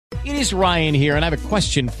It is Ryan here, and I have a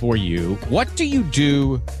question for you. What do you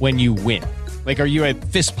do when you win? Like, are you a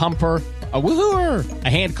fist pumper, a woohooer, a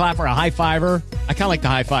hand clapper, a high fiver? I kind of like the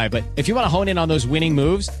high five, but if you want to hone in on those winning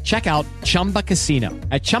moves, check out Chumba Casino.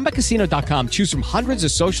 At ChumbaCasino.com, choose from hundreds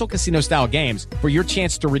of social casino-style games for your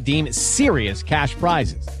chance to redeem serious cash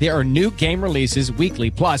prizes. There are new game releases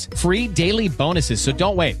weekly, plus free daily bonuses. So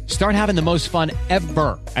don't wait. Start having the most fun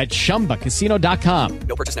ever at ChumbaCasino.com.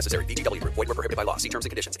 No purchase necessary. VGW Group. Void where prohibited by law. See terms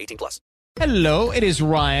and conditions. 18+. Hello, it is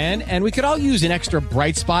Ryan, and we could all use an extra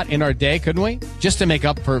bright spot in our day, couldn't we? Just to make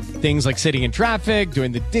up for things like sitting in traffic,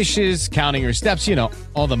 doing the dishes, counting your steps, you know,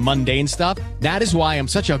 all the mundane stuff. That is why I'm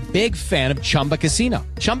such a big fan of Chumba Casino.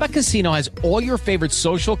 Chumba Casino has all your favorite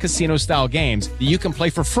social casino-style games that you can play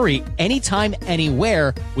for free anytime,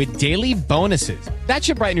 anywhere with daily bonuses. That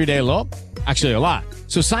should brighten your day a little. Actually, a lot.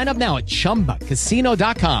 So sign up now at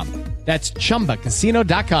ChumbaCasino.com. That's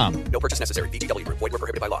ChumbaCasino.com. No purchase necessary. VGW Group. Void where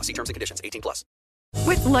prohibited by law. See terms and conditions. 18+.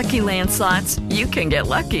 With Lucky Land Slots, you can get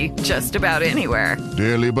lucky just about anywhere.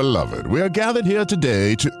 Dearly beloved, we are gathered here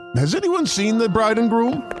today to... Has anyone seen the bride and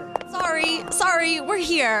groom? Sorry, we're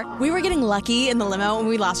here. We were getting lucky in the limo and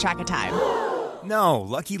we lost track of time. No,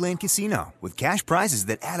 Lucky Land Casino, with cash prizes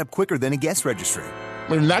that add up quicker than a guest registry.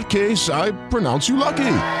 In that case, I pronounce you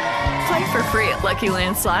lucky. Play for free at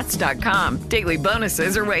LuckyLandSlots.com. Daily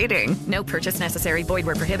bonuses are waiting. No purchase necessary. Void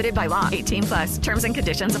where prohibited by law. 18+. Terms and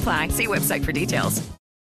conditions apply. See website for details.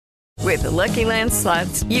 With the Lucky Land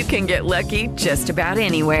Slots, you can get lucky just about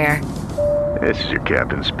anywhere. This is your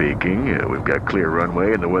captain speaking. We've got clear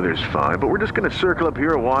runway and the weather's fine, but we're just going to circle up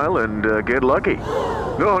here a while and get lucky.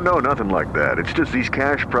 No, nothing like that. It's just these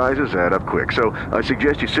cash prizes add up quick. So I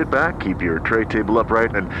suggest you sit back, keep your tray table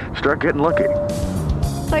upright, and start getting lucky.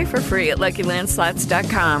 Play for free at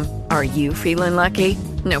LuckyLandSlots.com. Are you feeling lucky?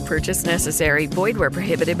 No purchase necessary. Void where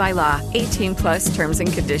prohibited by law. 18+ terms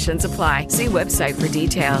and conditions apply. See website for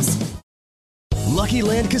details. Lucky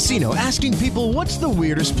Land Casino, asking people, what's the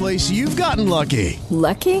weirdest place you've gotten lucky?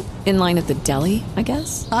 Lucky? In line at the deli, I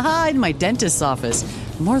guess? Aha, in my dentist's office.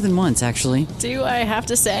 More than once, actually. Do I have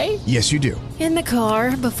to say? Yes, you do. In the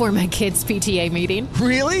car before my kids' PTA meeting.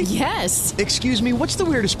 Really? Yes. Excuse me, what's the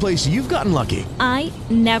weirdest place you've gotten lucky? I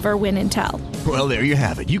never win and tell. Well, there you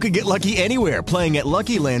have it. You can get lucky anywhere, playing at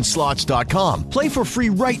LuckyLandSlots.com. Play for free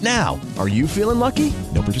right now. Are you feeling lucky?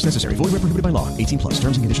 No purchase necessary. Void where prohibited by law. 18+.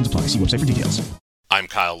 Terms and conditions apply. See website for details. I'm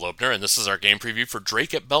Kyle Loebner, and this is our game preview for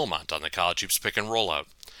Drake at Belmont on the College Hoops Pick and Rollout.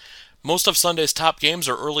 Most of Sunday's top games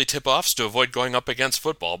are early tip-offs to avoid going up against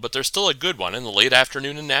football, but there's still a good one in the late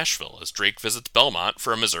afternoon in Nashville as Drake visits Belmont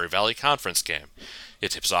for a Missouri Valley Conference game.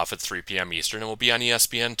 It tips off at 3 p.m. Eastern and will be on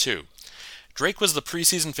ESPN2. Drake was the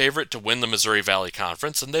preseason favorite to win the Missouri Valley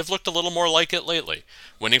Conference, and they've looked a little more like it lately,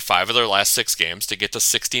 winning 5 of their last 6 games to get to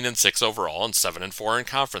 16-6 overall and 7-4 in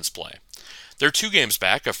conference play. They're 2 games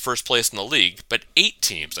back of first place in the league, but 8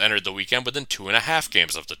 teams entered the weekend within 2.5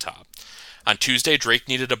 games of the top. On Tuesday, Drake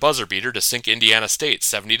needed a buzzer beater to sink Indiana State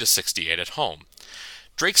 70-68 at home.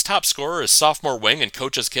 Drake's top scorer is sophomore wing and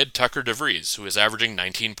coach's kid Tucker DeVries, who is averaging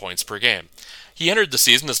 19 points per game. He entered the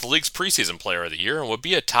season as the league's preseason player of the year and would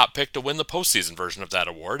be a top pick to win the postseason version of that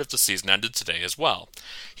award if the season ended today as well.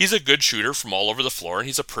 He's a good shooter from all over the floor, and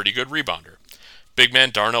he's a pretty good rebounder. Big man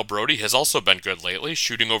Darnell Brody has also been good lately,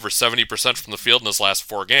 shooting over 70% from the field in his last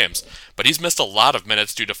 4 games, but he's missed a lot of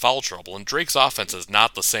minutes due to foul trouble, and Drake's offense is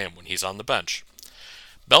not the same when he's on the bench.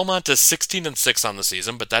 Belmont is 16-6 on the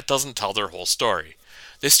season, but that doesn't tell their whole story.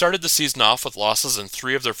 They started the season off with losses in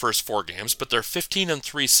 3 of their first 4 games, but they're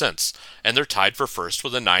 15-3 since, and they're tied for first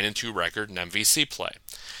with a 9-2 record in MVC play.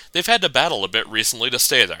 They've had to battle a bit recently to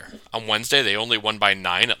stay there. On Wednesday, they only won by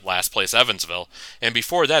 9 at last place Evansville, and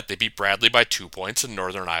before that, they beat Bradley by 2 points and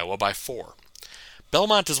Northern Iowa by 4.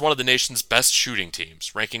 Belmont is one of the nation's best shooting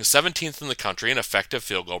teams, ranking 17th in the country in effective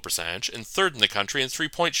field goal percentage and 3rd in the country in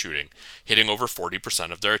three-point shooting, hitting over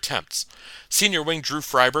 40% of their attempts. Senior wing Drew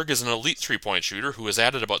Freiberg is an elite three-point shooter who has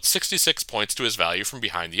added about 66 points to his value from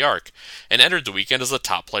behind the arc, and entered the weekend as the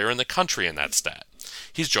top player in the country in that stat.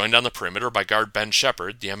 He's joined on the perimeter by guard Ben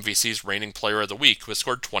Shepard, the MVC's reigning player of the week, who has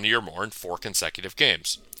scored 20 or more in 4 consecutive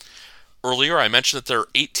games. Earlier, I mentioned that there are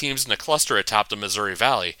 8 teams in a cluster atop the Missouri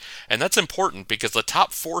Valley, and that's important because the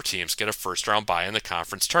top 4 teams get a first-round bye in the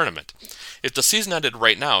conference tournament. If the season ended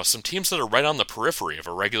right now, some teams that are right on the periphery of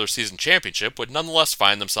a regular season championship would nonetheless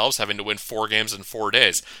find themselves having to win 4 games in 4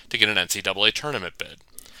 days to get an NCAA tournament bid.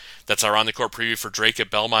 That's our on-the-court preview for Drake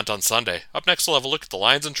at Belmont on Sunday. Up next, we'll have a look at the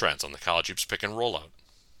lines and trends on the College Hoops Pick and Rollout.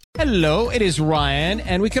 Hello, it is Ryan,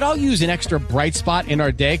 and we could all use an extra bright spot in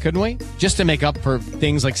our day, couldn't we? Just to make up for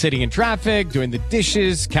things like sitting in traffic, doing the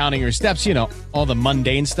dishes, counting your steps, all the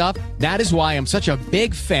mundane stuff. That is why I'm such a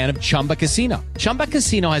big fan of Chumba Casino. Chumba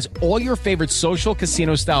Casino has all your favorite social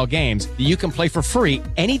casino-style games that you can play for free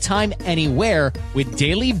anytime, anywhere with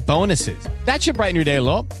daily bonuses. That should brighten your day a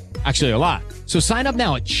little. Actually, a lot. So sign up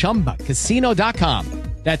now at ChumbaCasino.com.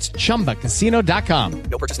 That's ChumbaCasino.com.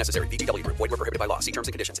 No purchase necessary. VGW Group. Void where prohibited by law. See terms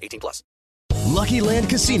and conditions. 18+. Lucky Land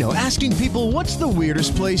Casino, asking people, what's the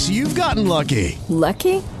weirdest place you've gotten lucky?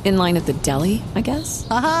 Lucky? In line at the deli, I guess?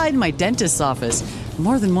 Aha, in my dentist's office.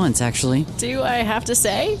 More than once, actually. Do I have to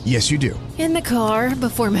say? Yes, you do. In the car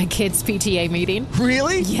before my kids' PTA meeting.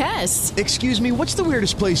 Really? Yes. Excuse me, what's the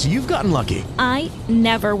weirdest place you've gotten lucky? I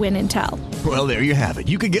never win and tell. Well, there you have it.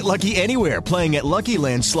 You can get lucky anywhere, playing at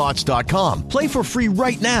LuckyLandSlots.com. Play for free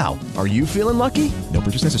right now. Are you feeling lucky? No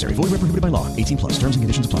purchase necessary. Void where prohibited by law. 18+. Terms and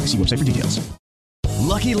conditions apply. See website for details.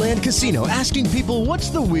 Lucky Land Casino, asking people, what's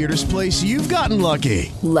the weirdest place you've gotten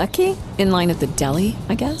lucky? Lucky? In line at the deli,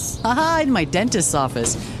 I guess? Aha, in my dentist's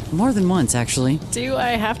office. More than once, actually. Do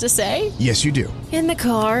I have to say? Yes, you do. In the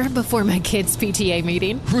car before my kids' PTA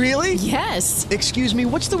meeting. Really? Yes. Excuse me,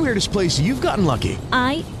 what's the weirdest place you've gotten lucky?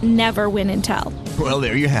 I never win and tell. Well,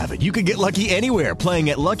 there you have it. You can get lucky anywhere, playing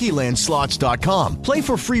at LuckyLandSlots.com. Play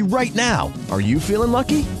for free right now. Are you feeling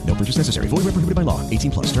lucky? No purchase necessary. Void where prohibited by law.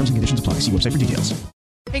 18+. Terms and conditions apply. See website for details.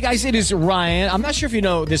 Hey guys, it is Ryan. I'm not sure if you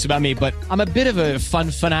know this about me, but I'm a bit of a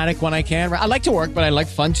fun fanatic when I can. I like to work, but I like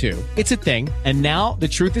fun too. It's a thing. And now the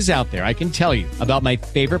truth is out there. I can tell you about my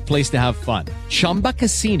favorite place to have fun. Chumba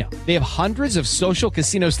Casino. They have hundreds of social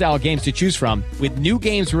casino style games to choose from with new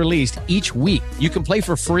games released each week. You can play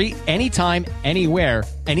for free anytime, anywhere.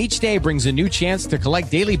 And each day brings a new chance to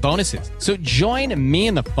collect daily bonuses. So join me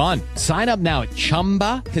in the fun. Sign up now at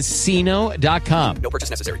ChumbaCasino.com. No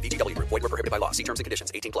purchase necessary. VGW Group. Void where prohibited by law. See terms and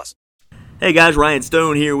conditions. 18+. Hey guys, Ryan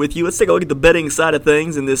Stone here with you. Let's take a look at the betting side of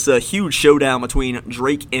things in this huge showdown between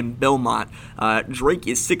Drake and Belmont. Drake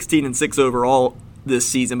is 16-6 overall this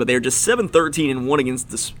season, but they're just 7-13-1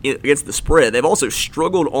 against the spread. They've also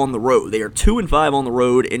struggled on the road. They are 2-5 on the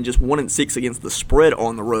road and just 1-6 against the spread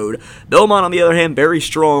on the road. Belmont, on the other hand, very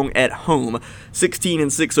strong at home.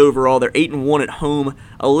 16-6 overall. They're 8-1 at home,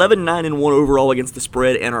 11-9-1 overall against the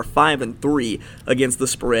spread, and are 5-3 against the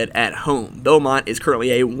spread at home. Belmont is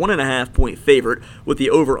currently a 1.5-point favorite, with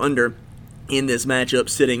the over/under in this matchup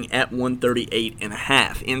sitting at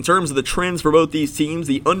 138.5. In terms of the trends for both these teams,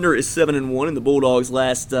 the under is 7-1 in the Bulldogs'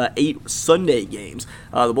 last 8 Sunday games.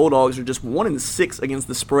 The Bulldogs are just 1-6 against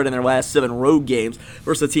the spread in their last 7 road games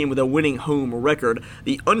versus a team with a winning home record.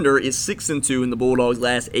 The under is 6-2 in the Bulldogs'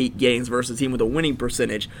 last 8 games versus a team with a winning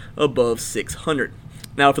percentage above .600.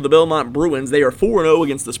 Now, for the Belmont Bruins, they are 4-0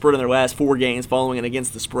 against the spread in their last 4 games following an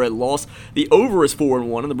against the spread loss. The over is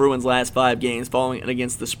 4-1 in the Bruins' last 5 games following an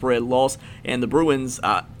against the spread loss, and the Bruins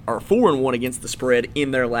are 4-1 against the spread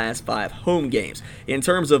in their last 5 home games. In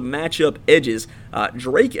terms of matchup edges,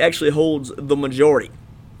 Drake actually holds the majority.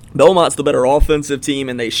 Belmont's the better offensive team,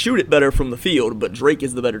 and they shoot it better from the field, but Drake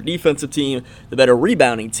is the better defensive team, the better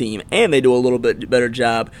rebounding team, and they do a little bit better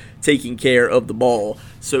job taking care of the ball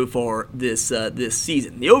so far this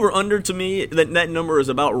season. The over-under, to me, that number is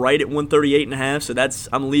about right at 138.5, so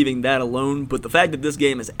I'm leaving that alone. But the fact that this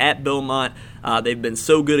game is at Belmont, they've been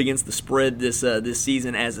so good against the spread this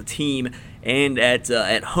season as a team, and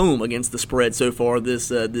at home against the spread so far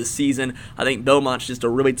this season. I think Belmont's just a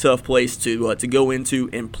really tough place to go into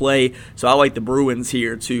and play. So I like the Bruins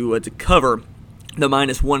here to cover the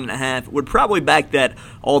 -1.5. Would probably back that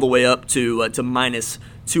all the way up to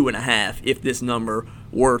 -2.5 if this number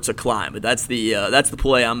were to climb. But that's the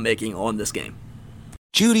play I'm making on this game.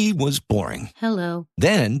 Judy was boring. Hello.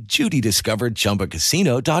 Then Judy discovered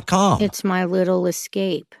ChumbaCasino.com. It's my little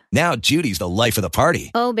escape. Now Judy's the life of the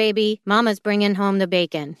party. Oh, baby, mama's bringing home the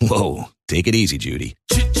bacon. Whoa, take it easy, Judy.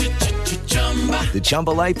 The Chumba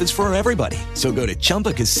life is for everybody. So go to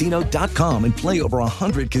ChumbaCasino.com and play over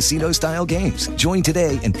 100 casino-style games. Join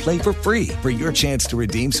today and play for free for your chance to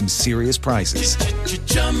redeem some serious prizes.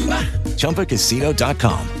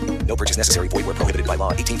 ChumbaCasino.com. No purchase necessary. Void where prohibited by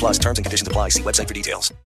law. 18+. Terms and conditions apply. See website for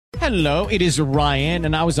details. Hello, it is Ryan,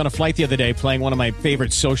 and I was on a flight the other day playing one of my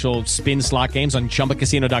favorite social spin slot games on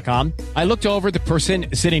ChumbaCasino.com. I looked over at the person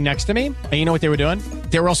sitting next to me, and you know what they were doing?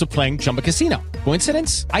 They were also playing Chumba Casino.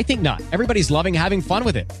 Coincidence? I think not. Everybody's loving having fun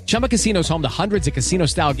with it. Chumba Casino is home to hundreds of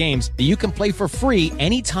casino-style games that you can play for free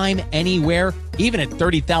anytime, anywhere, even at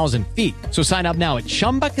 30,000 feet. So sign up now at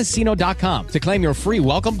ChumbaCasino.com to claim your free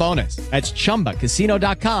welcome bonus. That's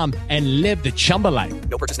ChumbaCasino.com and live the Chumba life.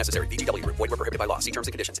 No purchase necessary. VGW Group. Void where prohibited by law. See terms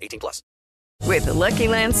and conditions. 18+. With the Lucky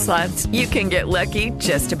Land Slots, you can get lucky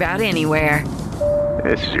just about anywhere.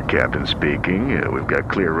 This is your captain speaking. We've got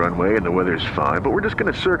clear runway and the weather's fine, but we're just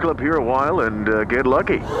going to circle up here a while and get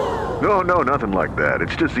lucky. No, nothing like that.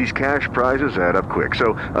 It's just these cash prizes add up quick.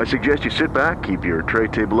 So I suggest you sit back, keep your tray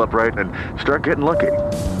table upright, and start getting lucky.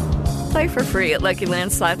 Play for free at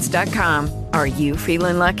LuckyLandSlots.com. Are you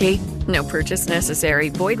feeling lucky? No purchase necessary.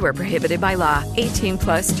 Void where prohibited by law.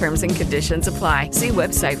 18+ terms and conditions apply. See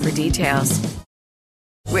website for details.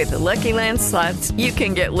 With the Lucky Land Slots, you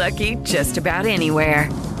can get lucky just about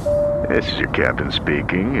anywhere. This is your captain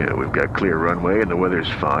speaking. We've got clear runway and the weather's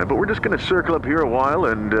fine, but we're just going to circle up here a while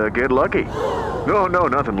and get lucky. No,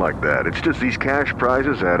 nothing like that. It's just these cash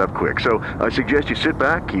prizes add up quick. So I suggest you sit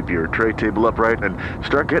back, keep your tray table upright, and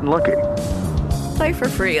start getting lucky. Play for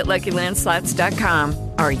free at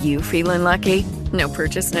LuckyLandSlots.com. Are you feeling lucky? No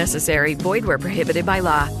purchase necessary. Void where prohibited by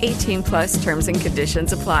law. 18+ terms and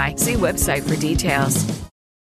conditions apply. See website for details.